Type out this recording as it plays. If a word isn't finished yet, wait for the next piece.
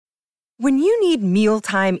When you need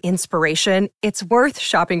mealtime inspiration, it's worth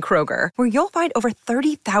shopping Kroger, where you'll find over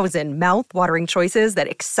 30,000 mouth-watering choices that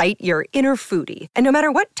excite your inner foodie. And no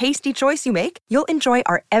matter what tasty choice you make, you'll enjoy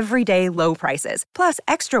our everyday low prices, plus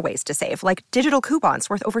extra ways to save, like digital coupons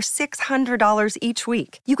worth over $600 each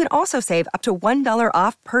week. You can also save up to $1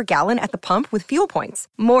 off per gallon at the pump with fuel points.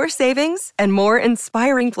 More savings and more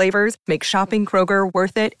inspiring flavors make shopping Kroger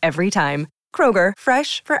worth it every time. Kroger,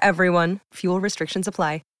 fresh for everyone. Fuel restrictions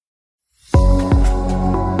apply.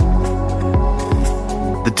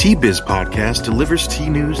 The T-Biz podcast delivers tea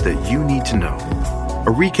news that you need to know.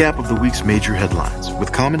 A recap of the week's major headlines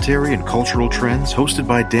with commentary and cultural trends hosted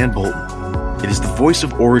by Dan Bolton. It is the voice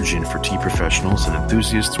of origin for tea professionals and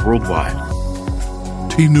enthusiasts worldwide.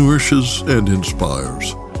 Tea nourishes and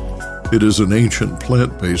inspires. It is an ancient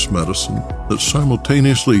plant-based medicine that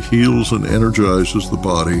simultaneously heals and energizes the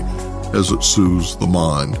body as it soothes the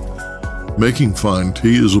mind. Making fine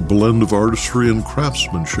tea is a blend of artistry and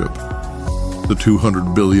craftsmanship. The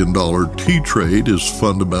 $200 billion tea trade is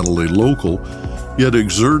fundamentally local, yet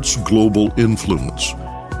exerts global influence,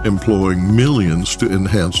 employing millions to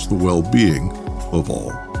enhance the well-being of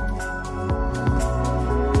all.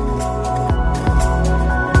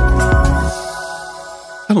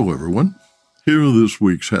 Hello, everyone. Here are this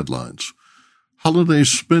week's headlines. Holiday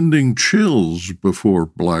spending chills before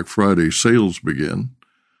Black Friday sales begin.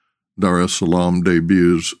 Dar es Salaam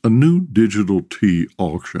debuts a new digital tea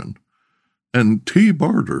auction. And tea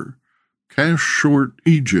barter, cash short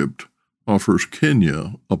Egypt offers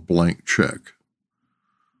Kenya a blank check.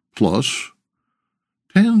 Plus,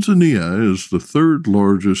 Tanzania is the third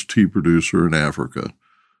largest tea producer in Africa.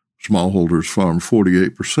 Smallholders farm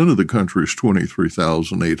 48% of the country's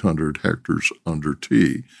 23,800 hectares under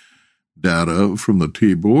tea. Data from the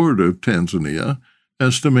Tea Board of Tanzania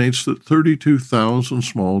estimates that 32,000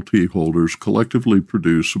 small tea holders collectively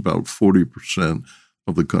produce about 40%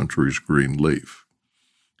 of the country's green leaf.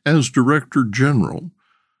 As Director General,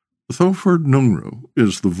 Thoferd Nungru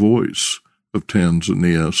is the voice of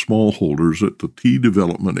Tanzania smallholders at the Tea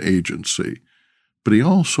Development Agency, but he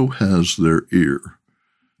also has their ear.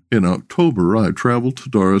 In October, I traveled to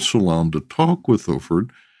Dar es Salaam to talk with Thoferd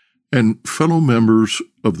and fellow members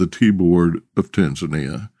of the Tea Board of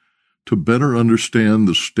Tanzania to better understand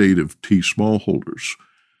the state of tea smallholders.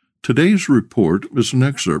 Today's report is an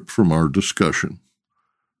excerpt from our discussion.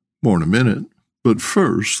 More in a minute, but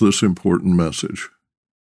first, this important message.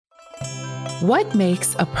 What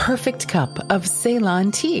makes a perfect cup of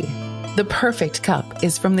Ceylon tea? The perfect cup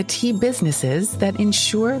is from the tea businesses that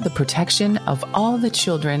ensure the protection of all the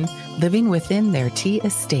children living within their tea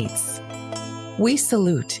estates. We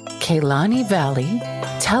salute Kailani Valley,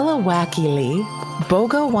 Talawakili,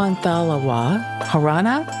 Bogawantalawa,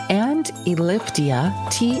 Harana, and Eliptia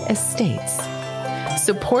tea estates.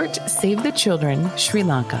 Support Save the Children, Sri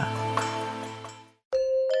Lanka.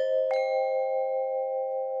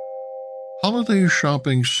 Holiday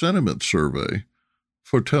shopping sentiment survey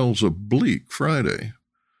foretells a bleak Friday.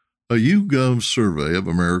 A YouGov survey of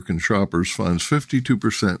American shoppers finds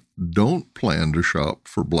 52% don't plan to shop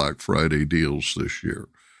for Black Friday deals this year.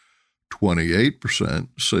 28%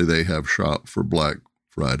 say they have shopped for Black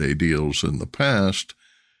Friday deals in the past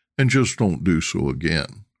and just don't do so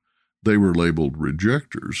again. They were labeled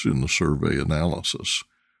rejectors in the survey analysis.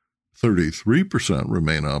 33%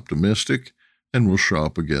 remain optimistic and will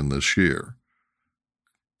shop again this year.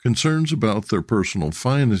 Concerns about their personal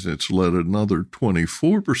finances led another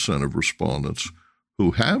 24% of respondents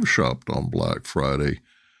who have shopped on Black Friday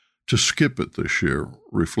to skip it this year,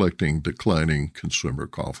 reflecting declining consumer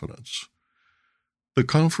confidence. The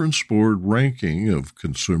Conference Board ranking of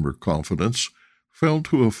consumer confidence fell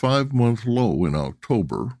to a 5-month low in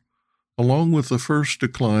October, along with the first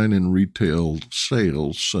decline in retail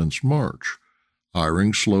sales since March.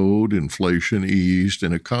 Hiring slowed, inflation eased,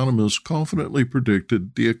 and economists confidently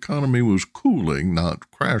predicted the economy was cooling,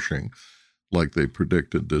 not crashing, like they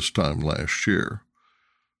predicted this time last year.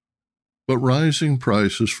 But rising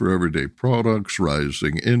prices for everyday products,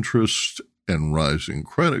 rising interest, and rising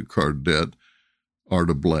credit card debt are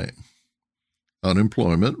to blame.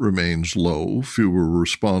 Unemployment remains low. Fewer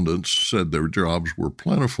respondents said their jobs were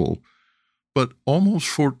plentiful, but almost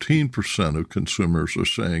 14% of consumers are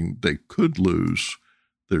saying they could lose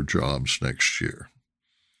their jobs next year.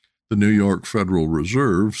 The New York Federal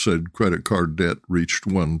Reserve said credit card debt reached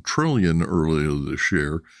 $1 trillion earlier this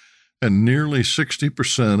year, and nearly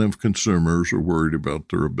 60% of consumers are worried about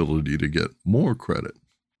their ability to get more credit.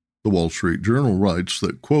 The Wall Street Journal writes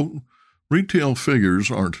that, quote, retail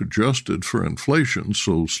figures aren't adjusted for inflation,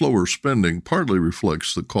 so slower spending partly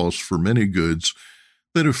reflects the cost for many goods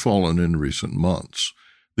that have fallen in recent months.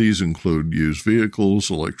 These include used vehicles,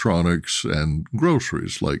 electronics, and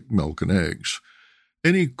groceries like milk and eggs.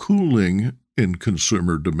 Any cooling in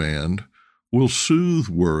consumer demand will soothe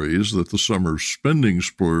worries that the summer's spending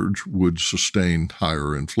splurge would sustain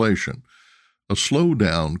higher inflation. A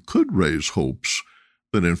slowdown could raise hopes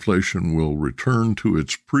that inflation will return to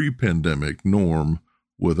its pre-pandemic norm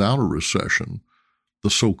without a recession, the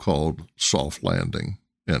so-called soft landing,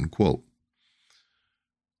 end quote.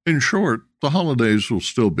 In short, the holidays will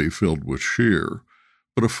still be filled with cheer,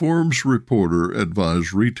 but a Forbes reporter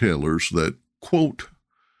advised retailers that, quote,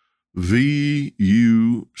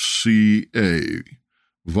 VUCA,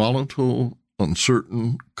 volatile,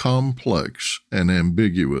 uncertain, complex, and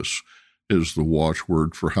ambiguous, is the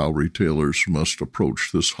watchword for how retailers must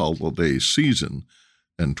approach this holiday season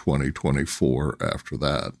and 2024 after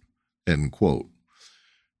that, end quote.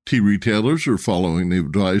 Tea retailers are following the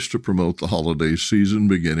advice to promote the holiday season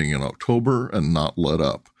beginning in October and not let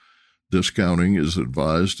up. Discounting is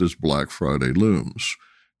advised as Black Friday looms.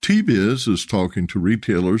 Tea Biz is talking to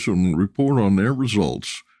retailers and will report on their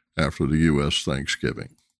results after the U.S.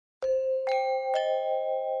 Thanksgiving.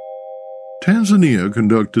 Tanzania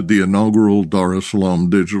conducted the inaugural Dar es Salaam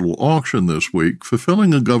digital auction this week,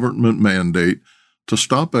 fulfilling a government mandate to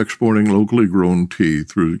stop exporting locally grown tea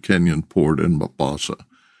through the Kenyan port in Mombasa.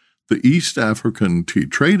 The East African Tea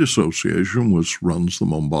Trade Association, which runs the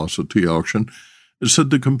Mombasa tea auction, said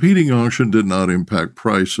the competing auction did not impact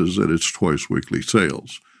prices at its twice-weekly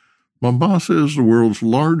sales. Mombasa is the world's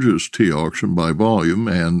largest tea auction by volume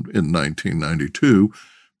and, in 1992,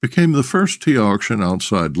 became the first tea auction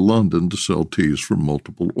outside London to sell teas from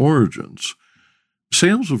multiple origins.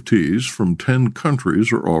 Sales of teas from 10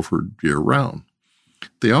 countries are offered year-round.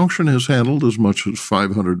 The auction has handled as much as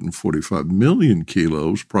 545 million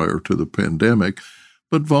kilos prior to the pandemic,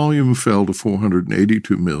 but volume fell to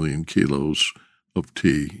 482 million kilos of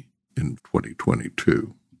tea in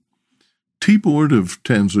 2022. Tea Board of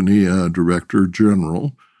Tanzania Director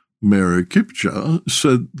General Mary Kipcha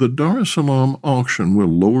said the Dar es Salaam auction will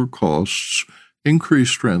lower costs,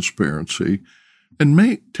 increase transparency, and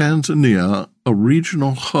make Tanzania a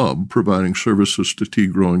regional hub providing services to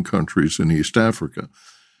tea-growing countries in East Africa.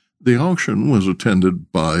 The auction was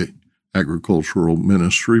attended by Agricultural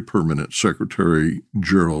Ministry Permanent Secretary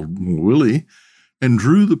Gerald Mwili and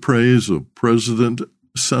drew the praise of President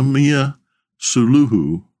Samia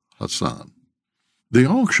Suluhu Hassan. The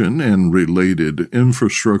auction and related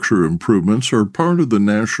infrastructure improvements are part of the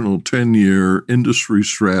national 10-year industry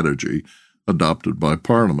strategy adopted by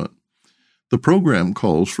Parliament. The program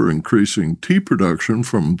calls for increasing tea production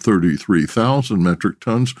from 33,000 metric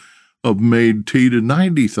tons of made tea to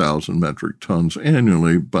 90,000 metric tons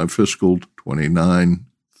annually by fiscal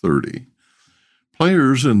 29-30.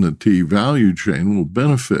 Players in the tea value chain will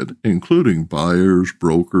benefit, including buyers,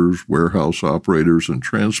 brokers, warehouse operators, and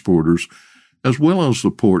transporters, as well as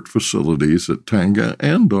the port facilities at Tanga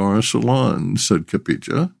and Dar es Salaam, said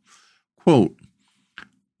Kapija. Quote,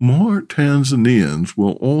 more Tanzanians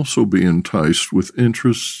will also be enticed with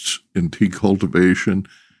interests in tea cultivation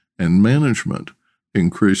and management,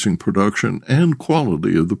 increasing production and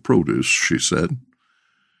quality of the produce, she said.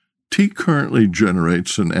 Tea currently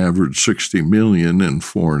generates an average $60 million in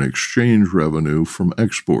foreign exchange revenue from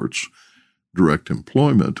exports. Direct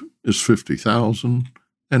employment is 50,000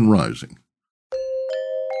 and rising.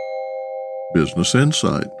 Business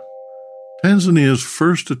Insight. Tanzania's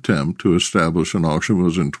first attempt to establish an auction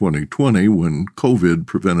was in 2020 when COVID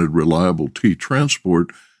prevented reliable tea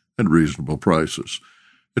transport at reasonable prices.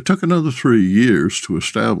 It took another 3 years to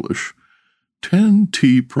establish. 10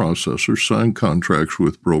 tea processors signed contracts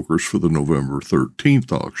with brokers for the November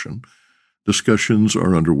 13th auction. Discussions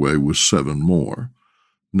are underway with 7 more.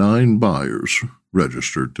 9 buyers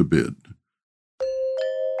registered to bid.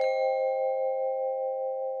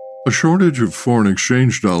 A shortage of foreign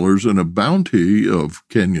exchange dollars and a bounty of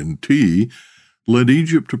Kenyan tea led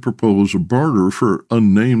Egypt to propose a barter for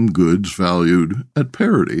unnamed goods valued at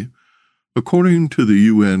parity. According to the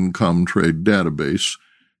UN Comtrade database,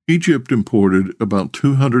 Egypt imported about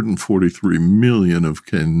 243 million of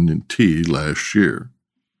Kenyan tea last year.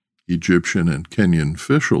 Egyptian and Kenyan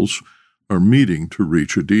officials are meeting to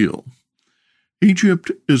reach a deal.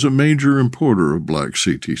 Egypt is a major importer of black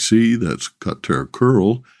CTC, that's cut-tear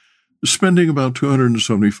curl, spending about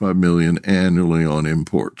 $275 million annually on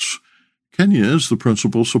imports. Kenya is the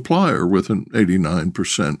principal supplier with an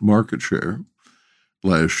 89% market share.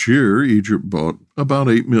 Last year, Egypt bought about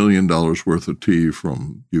 $8 million worth of tea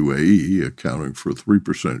from UAE, accounting for a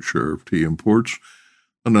 3% share of tea imports,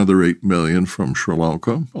 another $8 million from Sri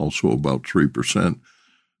Lanka, also about 3%,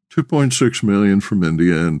 2.6 million from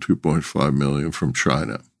India and 2.5 million from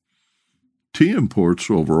China. Tea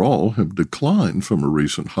imports overall have declined from a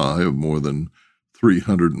recent high of more than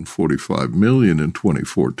 345 million in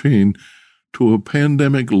 2014 to a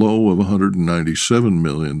pandemic low of $197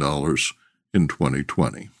 million in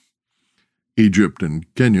 2020. Egypt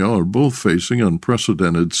and Kenya are both facing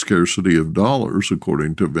unprecedented scarcity of dollars,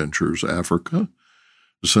 according to Ventures Africa.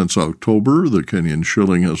 Since October, the Kenyan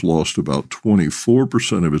shilling has lost about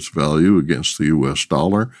 24% of its value against the U.S.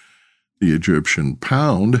 dollar. The Egyptian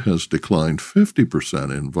pound has declined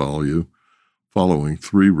 50% in value following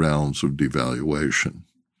 3 rounds of devaluation.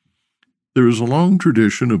 There is a long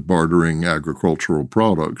tradition of bartering agricultural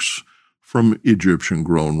products, from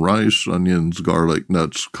Egyptian-grown rice, onions, garlic,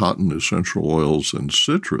 nuts, cotton, essential oils, and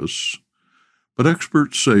citrus. But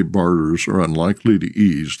experts say barters are unlikely to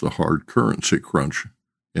ease the hard currency crunch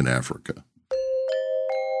in Africa.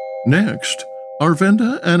 Next,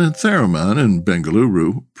 Arvinda Anantharaman in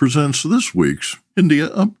Bengaluru presents this week's India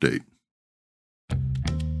Update.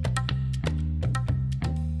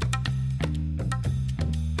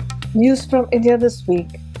 News from India this week.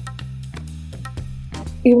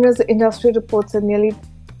 Even as the industry reports a nearly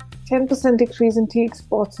 10% decrease in tea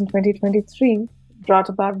exports in 2023, brought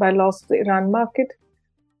about by loss of the Iran market,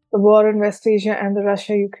 the war in West Asia and the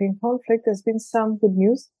Russia-Ukraine conflict, there's been some good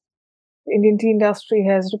news. The Indian tea industry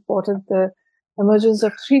has reported the emergence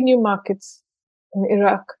of 3 new markets in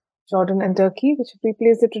Iraq, Jordan and Turkey, which have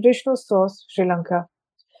replaced the traditional source, Sri Lanka.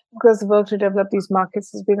 Because the work to develop these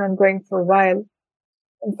markets has been ongoing for a while.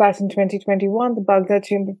 In fact, in 2021, the Baghdad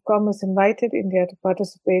Chamber of Commerce invited India to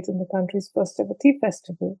participate in the country's first ever tea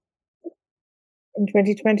festival. In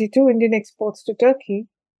 2022, Indian exports to Turkey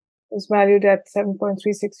was valued at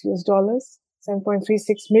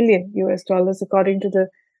 $7.36 million according to the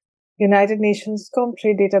United Nations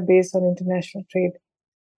Comtrade database on international trade.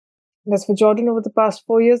 And as for Jordan, over the past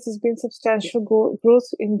 4 years, there's been substantial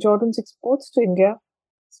growth in Jordan's exports to India,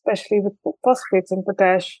 especially with phosphates and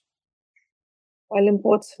potash, while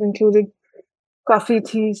imports have included coffee,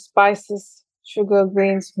 tea, spices, sugar,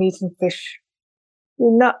 grains, meat, and fish. We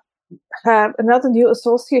now have another new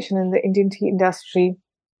association in the Indian tea industry.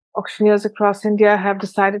 Auctioneers across India have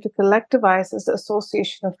decided to collectivize as the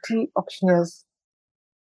Association of Tea Auctioneers.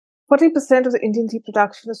 40% of the Indian tea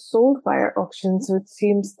production is sold via auctions, so it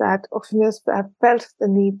seems that auctioneers have felt the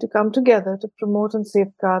need to come together to promote and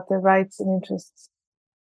safeguard their rights and interests.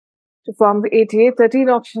 To form the ATA, 13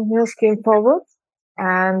 auctioneers came forward,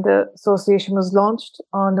 and the association was launched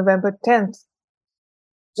on November 10th,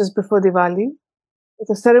 just before Diwali, with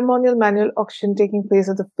a ceremonial manual auction taking place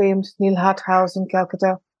at the famed Nilhat House in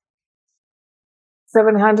Calcutta.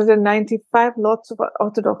 795 lots of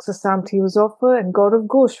Orthodox Assam tea was offered, and Gaurav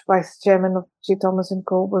Ghosh, Vice Chairman of J. Thomas &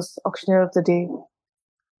 Co., was auctioneer of the day.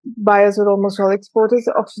 Buyers were almost all exporters.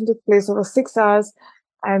 The auction took place over 6 hours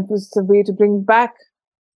and was a way to bring back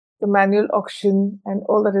the manual auction and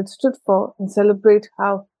all that it stood for and celebrate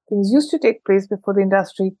how things used to take place before the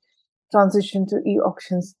industry transitioned to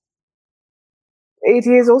e-auctions. The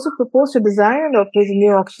ATA has also proposed to design and operate a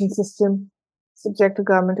new auction system subject to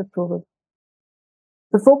government approval.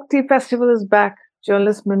 The Folk Tea Festival is back.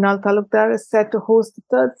 Journalist Mrinal Talukdar is set to host the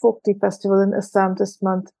 3rd Folk Tea Festival in Assam this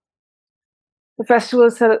month. The festival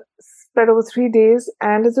is spread over 3 days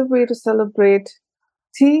and is a way to celebrate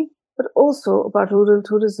tea, but also about rural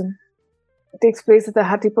tourism. It takes place at the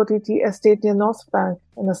Hatipoti Tea Estate near North Bank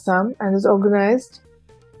in Assam and is organized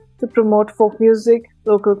to promote folk music,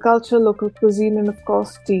 local culture, local cuisine, and of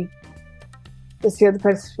course tea. This year the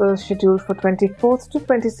festival is scheduled for 24th to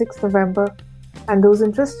 26th November, and those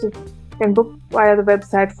interested can book via the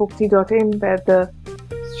website folktea.in, where the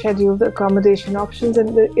schedule, the accommodation options,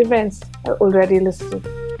 and the events are already listed.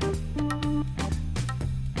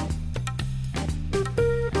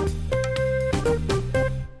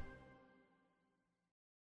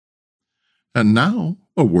 And now,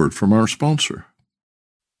 a word from our sponsor.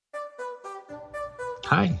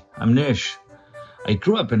 Hi, I'm Nish. I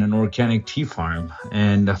grew up in an organic tea farm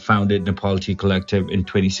and founded Nepal Tea Collective in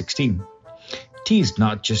 2016. Tea is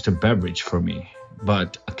not just a beverage for me,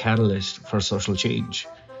 but a catalyst for social change,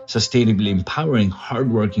 sustainably empowering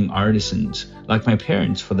hardworking artisans like my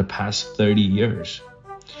parents for the past 30 years.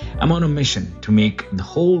 I'm on a mission to make the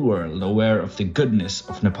whole world aware of the goodness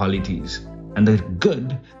of Nepali teas and the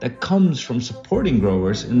good that comes from supporting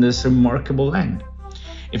growers in this remarkable land.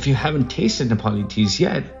 If you haven't tasted Nepali teas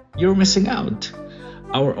yet, you're missing out.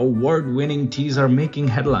 Our award-winning teas are making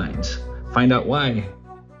headlines. Find out why.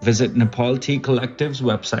 Visit Nepal Tea Collective's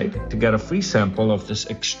website to get a free sample of this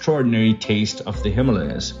extraordinary taste of the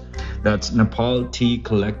Himalayas. That's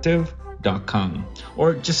nepalteacollective.com. nepalteacollective.com,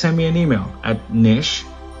 or just send me an email at nish,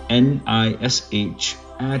 Nish,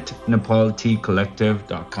 at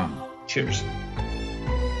nepalteacollective.com. Cheers.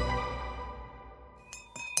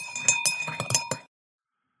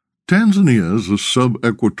 Tanzania is a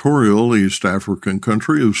sub-equatorial East African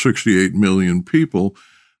country of 68 million people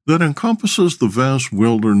that encompasses the vast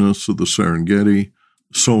wilderness of the Serengeti,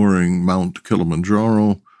 soaring Mount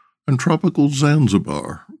Kilimanjaro, and tropical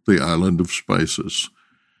Zanzibar, the island of spices.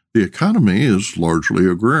 The economy is largely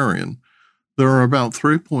agrarian. There are about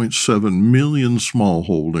 3.7 million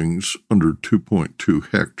smallholdings under 2.2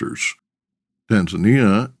 hectares.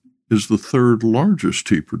 Tanzania is the third largest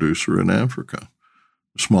tea producer in Africa.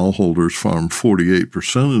 Smallholders farm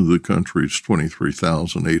 48% of the country's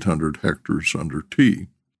 23,800 hectares under tea.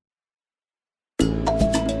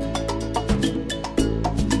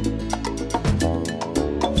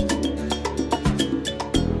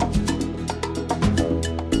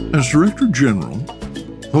 As Director General,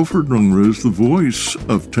 Hofer Nungru is the voice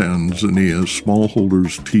of Tanzania's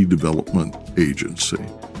Smallholders Tea Development Agency,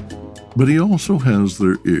 but he also has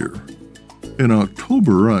their ear. In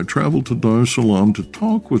October, I traveled to Dar es Salaam to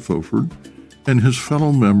talk with Hofer and his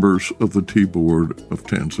fellow members of the Tea Board of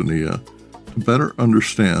Tanzania to better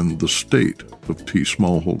understand the state of tea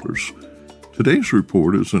smallholders. Today's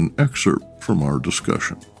report is an excerpt from our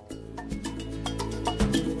discussion.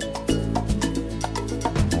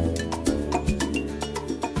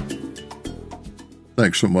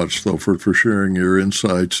 Thanks so much, Hofer, for sharing your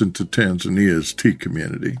insights into Tanzania's tea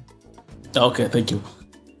community. Okay, thank you.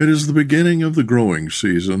 It is the beginning of the growing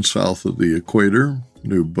season south of the equator.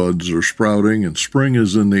 New buds are sprouting and spring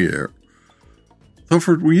is in the air.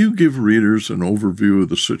 Hofer, will you give readers an overview of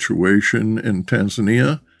the situation in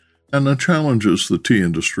Tanzania and the challenges the tea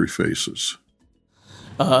industry faces?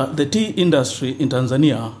 The tea industry in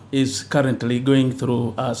Tanzania is currently going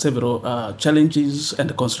through several challenges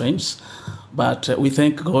and constraints, but we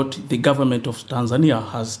thank God the government of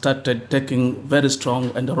Tanzania has started taking very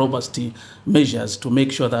strong and robust measures to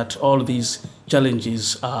make sure that all these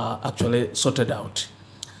challenges are actually sorted out.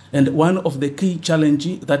 And one of the key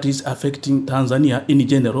challenges that is affecting Tanzania in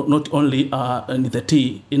general, not only in the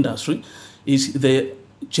tea industry, is the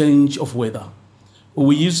change of weather.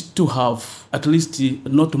 We used to have at least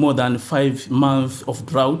not more than 5 months of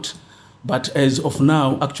drought, but as of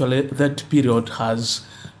now, actually, that period has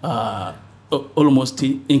almost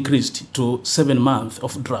increased to 7 months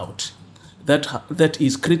of drought. That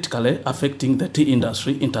is critically affecting the tea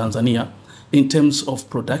industry in Tanzania in terms of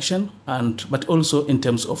production but also in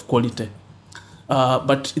terms of quality.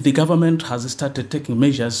 But the government has started taking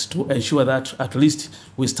measures to ensure that at least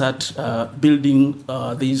we start building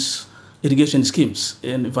these irrigation schemes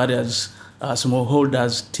in various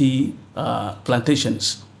smallholders tea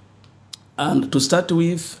plantations. And to start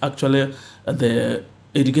with, actually, the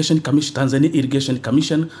Irrigation Commission, Tanzania Irrigation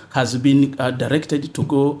Commission, has been directed to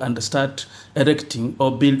go and start erecting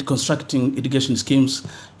or constructing irrigation schemes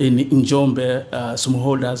in Njombe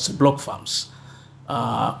smallholders block farms.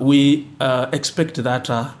 We expect that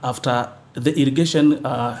after the irrigation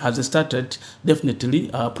has started, definitely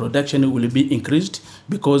production will be increased,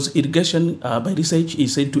 because irrigation by research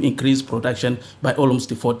is said to increase production by almost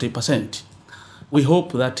 40%. We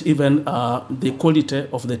hope that even the quality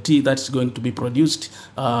of the tea that's going to be produced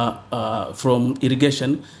from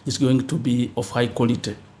irrigation is going to be of high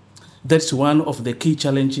quality. That's one of the key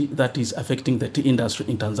challenges that is affecting the tea industry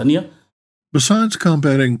in Tanzania. Besides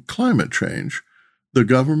combating climate change, the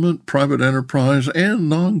government, private enterprise, and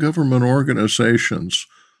non-government organizations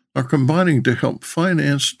are combining to help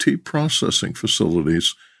finance tea processing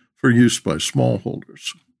facilities for use by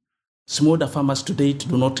smallholders. Smallholder farmers today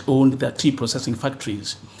do not own their tea processing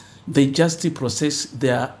factories. They just process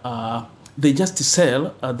they just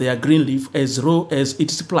sell their green leaf as raw as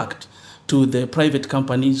it is plucked to the private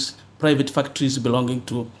companies, private factories belonging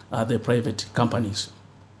to the private companies.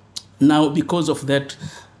 Now, because of that,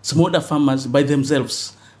 smallholder farmers by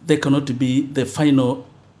themselves, they cannot be the final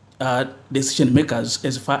decision makers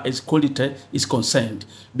as far as quality is concerned,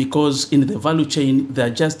 because in the value chain, they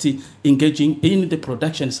are just engaging in the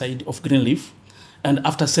production side of green leaf, and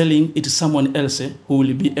after selling, it is someone else who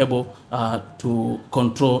will be able to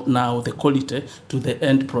control now the quality to the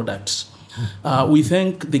end products. We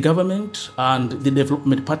thank the government and the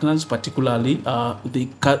development partners, particularly the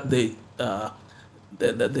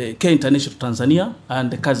Care International Tanzania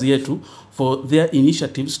and the Kazi Yetu, for their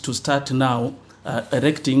initiatives to start now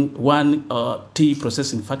erecting one tea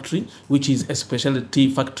processing factory, which is a specialty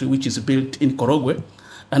factory which is built in Korogwe,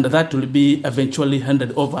 and that will be eventually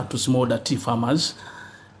handed over to smallholder tea farmers.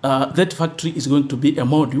 That factory is going to be a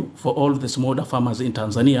model for all the smallholder farmers in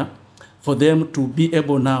Tanzania. for them to be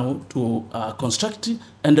able now to construct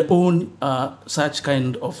and own such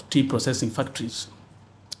kind of tea processing factories.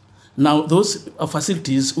 Now, those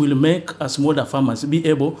facilities will make smallholder farmers be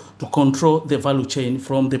able to control the value chain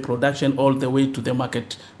from the production all the way to the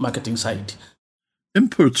marketing side.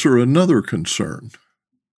 Inputs are another concern.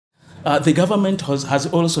 The government has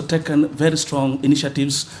also taken very strong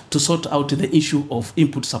initiatives to sort out the issue of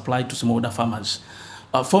input supply to smallholder farmers.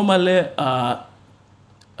 Formerly,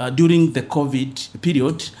 during the COVID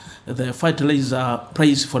period, the fertilizer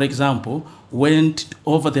price, for example, went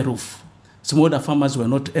over the roof. Smallholder farmers were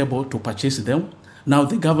not able to purchase them. Now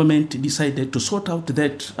the government decided to sort out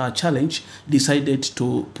that challenge, decided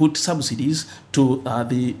to put subsidies to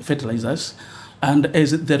the fertilizers. And as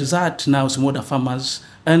the result, now smallholder farmers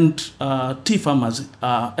and tea farmers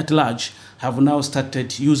at large have now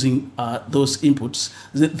started using those inputs,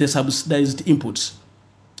 the subsidized inputs.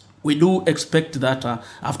 We do expect that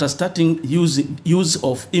after starting use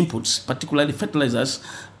of inputs, particularly fertilizers,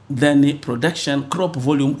 then the production crop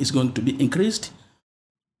volume is going to be increased.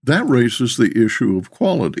 That raises the issue of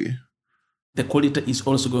quality. The quality is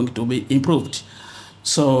also going to be improved.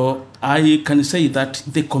 So I can say that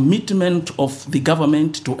the commitment of the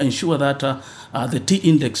government to ensure that the tea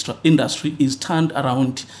industry is turned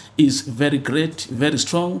around is very great, very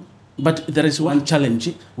strong. But there is one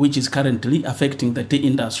challenge which is currently affecting the tea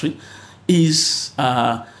industry is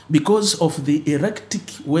because of the erratic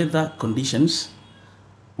weather conditions.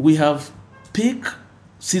 We have peak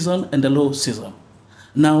season and a low season.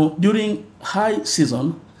 Now, during high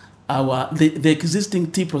season, the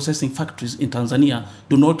existing tea processing factories in Tanzania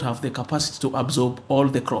do not have the capacity to absorb all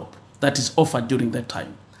the crop that is offered during that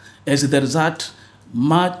time. As a result,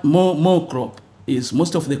 most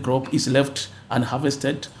of the crop is left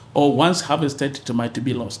unharvested, or once harvested, it might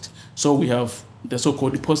be lost. So we have the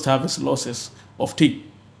so-called post-harvest losses of tea.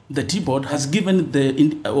 The Tea Board has given the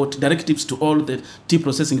directives to all the tea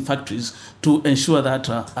processing factories to ensure that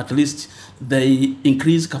at least they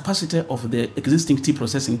increase capacity of the existing tea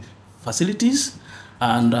processing facilities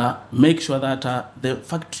and make sure that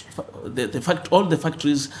all the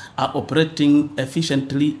factories are operating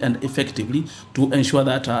efficiently and effectively to ensure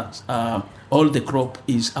that all the crop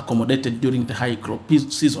is accommodated during the high crop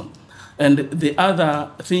season. And the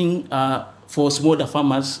other thing for smallholder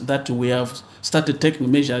farmers that we have started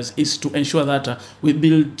taking measures is to ensure that we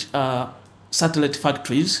build satellite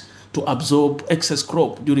factories to absorb excess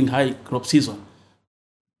crop during high crop season.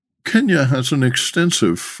 Kenya has an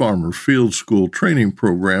extensive farmer field school training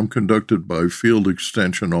program conducted by field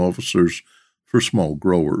extension officers for small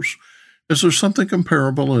growers. Is there something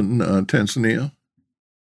comparable in Tanzania?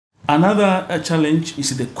 Another challenge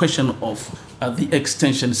is the question of the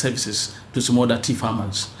extension services to smallholder tea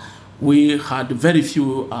farmers. We had very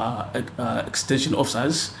few extension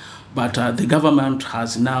officers, but the government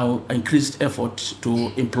has now increased effort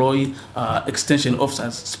to employ extension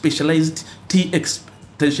officers, specialized tea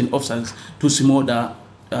extension officers to smallholder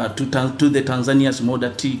to the Tanzania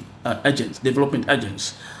smallholder tea agents, development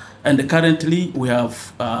agents. And currently, we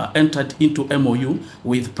have entered into MOU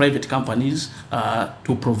with private companies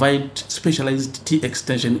to provide specialized tea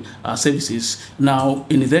extension services. Now,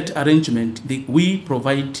 in that arrangement, we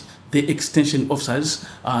provide the extension officers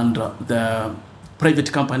and the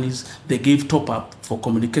private companies, they give top-up for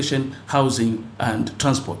communication, housing, and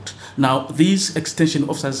transport. Now, these extension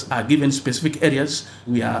officers are given specific areas.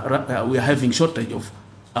 We are having shortage of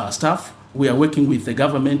staff. We are working with the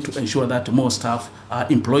government to ensure that more staff are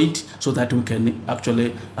employed so that we can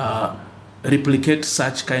actually replicate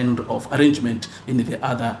such kind of arrangement in the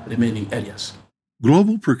other remaining areas.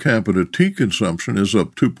 Global per capita tea consumption is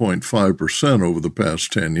up 2.5% over the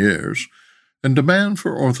past 10 years, and demand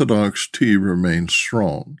for orthodox tea remains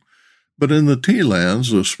strong. But in the tea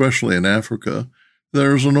lands, especially in Africa,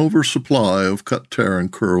 there is an oversupply of cut, tear,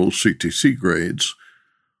 and curl CTC grades.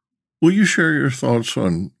 Will you share your thoughts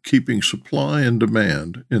on keeping supply and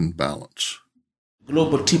demand in balance?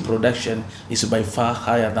 Global tea production is by far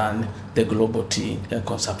higher than the global tea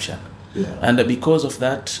consumption. Yeah. And because of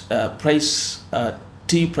that,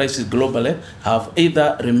 tea prices globally have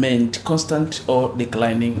either remained constant or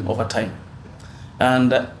declining over time.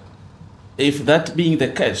 And if that being the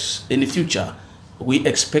case, in the future, we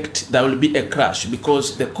expect there will be a crash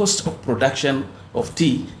because the cost of production of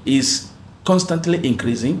tea is constantly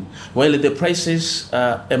increasing, while the prices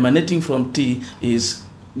emanating from tea is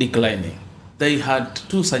declining. They had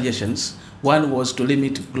two suggestions. One was to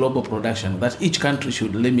limit global production, that each country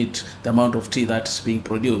should limit the amount of tea that's being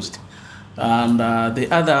produced. And the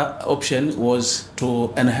other option was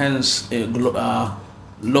to enhance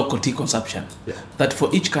local tea consumption. That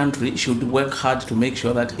for each country should work hard to make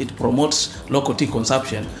sure that it promotes local tea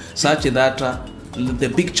consumption, such that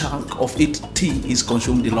the big chunk of its tea is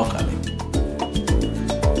consumed locally.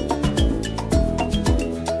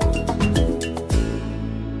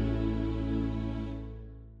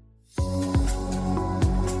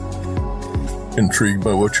 Intrigued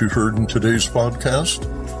by what you heard in today's podcast?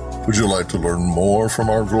 Would you like to learn more from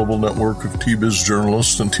our global network of Tea-Biz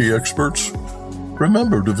journalists and tea experts?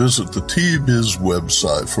 Remember to visit the Tea-Biz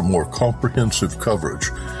website for more comprehensive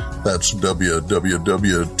coverage. That's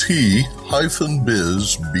www.t-biz.com.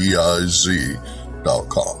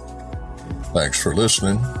 Thanks for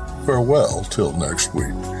listening. Farewell till next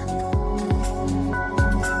week.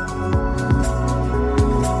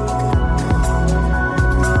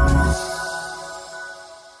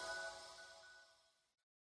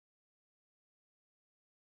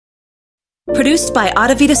 Produced by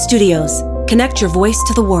Adavita Studios. Connect your voice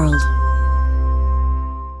to the world.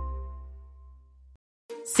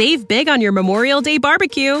 Save big on your Memorial Day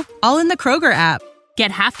barbecue, all in the Kroger app.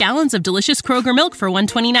 Get half gallons of delicious Kroger milk for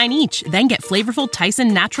 $1.29 each. Then get flavorful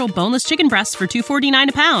Tyson natural boneless chicken breasts for $2.49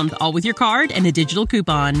 a pound, all with your card and a digital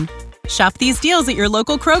coupon. Shop these deals at your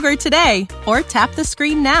local Kroger today, or tap the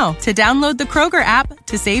screen now to download the Kroger app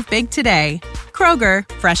to save big today. Kroger,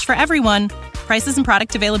 fresh for everyone. Prices and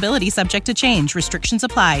product availability subject to change. Restrictions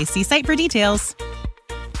apply. See site for details.